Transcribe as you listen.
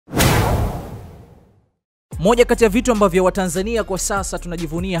Moja kati ya vitu ambavyo Watanzania kwa sasa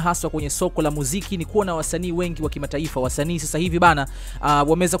tunajivunia haswa kwenye soko la muziki ni kuwa na wasanii wengi wa kimataifa. Wasanii sasa hivi bana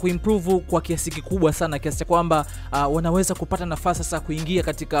wameweza kuimprove kwa kiasi kikubwa sana, kiasi cha kwamba wanaweza kupata nafasi sasa kuingia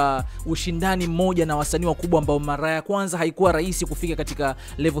katika ushindani mmoja na wasanii wakubwa ambao mara ya kwanza haikuwa rahisi kufika katika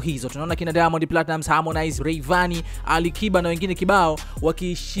level hizo. Tunaona kina Diamond Platnumz, Harmonize, Rayvanny, Ali Kiba na wengine kibao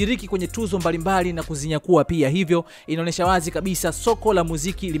wakishiriki kwenye tuzo mbalimbali na kuzinyakua pia. Hivyo inaonyesha wazi kabisa soko la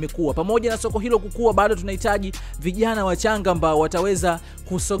muziki limekuwa. Pamoja na soko hilo kukua, bado tunahitaji vijana wachanga ambao wataweza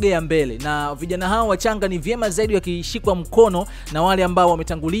kusogea mbele, na vijana hao wachanga ni vyema zaidi wakishikwa mkono na wale ambao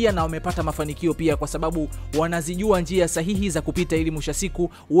wametangulia na wamepata mafanikio pia, kwa sababu wanazijua njia sahihi za kupita ili mwisho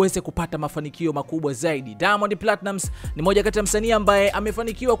siku uweze kupata mafanikio makubwa zaidi. Diamond Platnumz ni moja kati ya msanii ambaye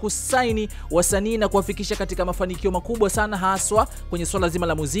amefanikiwa kusaini wasanii na kuwafikisha katika mafanikio makubwa sana, haswa kwenye swala zima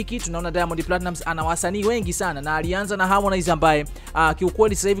la muziki. Tunaona Diamond Platnumz ana wasanii wengi sana, na alianza na Harmonize ambaye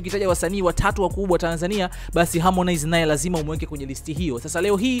kiukweli sasa hivi kitaja wasanii watatu wakubwa Tanzania, basi Harmonize naye lazima umweke kwenye listi hiyo. Sasa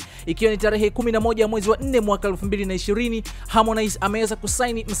leo hii ikiwa ni tarehe 11 mwezi wa 4 mwaka 2020, Harmonize ameweza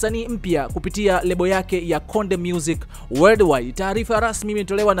kusaini msanii mpya kupitia lebo yake ya Konde Music Worldwide. Taarifa rasmi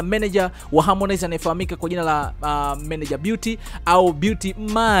imetolewa na manager wa Harmonize anayefahamika kwa jina la Manager Beauty au Beauty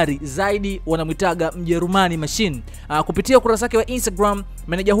Mari, zaidi wanamwitaga Mjerumani Machine. Kupitia ukurasa wake wa Instagram,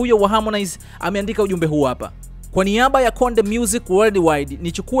 manager huyo wa Harmonize ameandika ujumbe huu hapa: kwa niaba ya Konde Music Worldwide,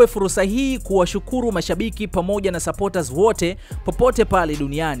 nichukue fursa hii kuwashukuru mashabiki pamoja na supporters wote popote pale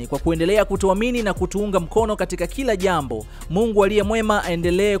duniani kwa kuendelea kutuamini na kutuunga mkono katika kila jambo. Mungu aliye mwema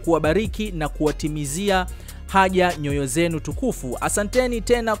aendelee kuwabariki na kuwatimizia haja nyoyo zenu tukufu. Asanteni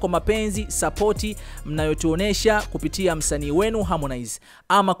tena kwa mapenzi, sapoti mnayotuonesha kupitia msanii wenu Harmonize.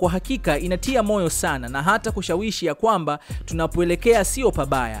 Ama kwa hakika inatia moyo sana na hata kushawishi ya kwamba tunapoelekea sio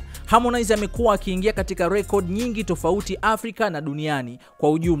pabaya. Harmonize amekuwa akiingia katika record nyingi tofauti Afrika na duniani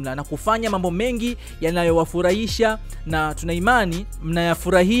kwa ujumla na kufanya mambo mengi yanayowafurahisha, na tunaimani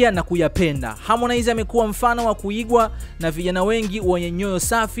mnayafurahia na kuyapenda. Harmonize amekuwa mfano wa kuigwa na vijana wengi wenye nyoyo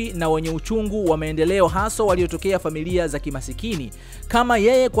safi na wenye uchungu wa maendeleo, hasa waliotokea familia za kimasikini kama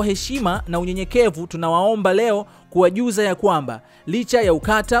yeye. Kwa heshima na unyenyekevu tunawaomba leo kuwajuza ya kwamba licha ya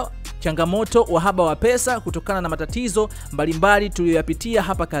ukata, changamoto, wahaba wa pesa kutokana na matatizo mbalimbali tuliyoyapitia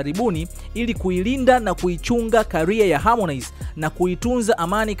hapa karibuni, ili kuilinda na kuichunga career ya Harmonize na kuitunza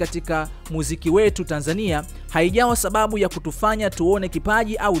amani katika muziki wetu Tanzania, haijawa sababu ya kutufanya tuone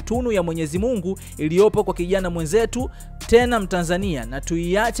kipaji au tunu ya Mwenyezi Mungu iliyopo kwa kijana mwenzetu tena Mtanzania, na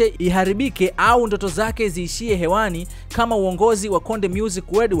tuiache iharibike au ndoto zake ziishie hewani. Kama uongozi wa Konde Music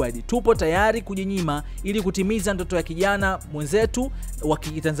Worldwide tupo tayari kujinyima ili kutimiza ndoto ya kijana mwenzetu wa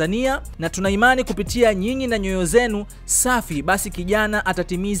Tanzania, na tunaimani kupitia nyinyi na nyoyo zenu safi, basi kijana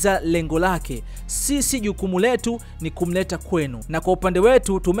atatimiza lengo lake. Sisi jukumu letu ni kumleta kwenu, na kwa upande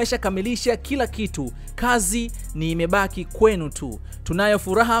wetu tumeshakamilisha kila kitu, kazi ni imebaki kwenu tu. Tunayo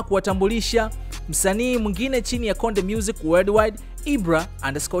furaha kuwatambulisha msanii mwingine chini ya Konde Music Worldwide,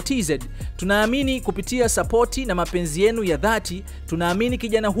 Ibra_TZ. Tunaamini kupitia sapoti na mapenzi yenu ya dhati, tunaamini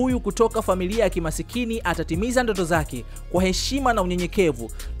kijana huyu kutoka familia ya kimasikini atatimiza ndoto zake. Kwa heshima na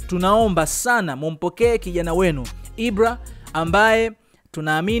unyenyekevu tunaomba sana mumpokee kijana wenu Ibra, ambaye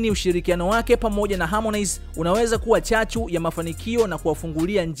tunaamini ushirikiano wake pamoja na Harmonize unaweza kuwa chachu ya mafanikio na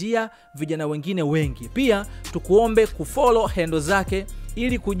kuwafungulia njia vijana wengine wengi. Pia tukuombe kufollow handle zake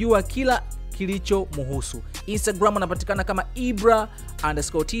ili kujua kila kilicho muhusu. Instagram anapatikana kama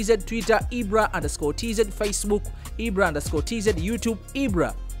Ibra_TZ, Twitter Ibra_TZ, Facebook Ibra_TZ, YouTube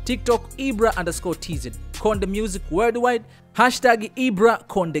Ibra, TikTok Ibra_TZ, Konde Music Worldwide, #Ibra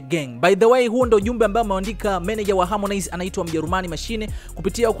Konde Gang. By the way, huo ndio ujumbe ambao ameandika manager wa Harmonize anaitwa Mjerumani Machine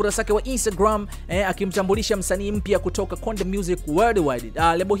kupitia ukurasa wake wa Instagram, akimtambulisha msanii mpya kutoka Konde Music Worldwide.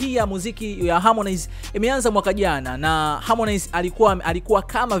 Lebo hii ya muziki ya Harmonize imeanza mwaka jana, na Harmonize alikuwa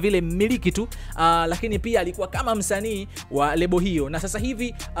kama vile mmiliki tu, lakini pia alikuwa kama msanii wa lebo hiyo, na sasa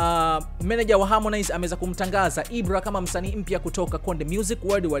hivi manager wa Harmonize ameweza kumtangaza Ibra kama msanii mpya kutoka Konde Music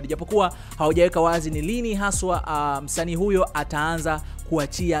Worldwide, japokuwa hawajaweka wazi ni lini haswa msanii huyo ataanza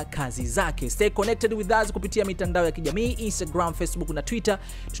kuachia kazi zake. Stay connected with us kupitia mitandao ya kijamii Instagram, Facebook na Twitter.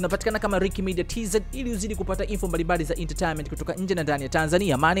 Tunapatikana kama Ricky Media TZ ili uzidi kupata info mbalimbali za entertainment kutoka nje na ndani ya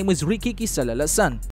Tanzania. My name is Ricky Kisalala San.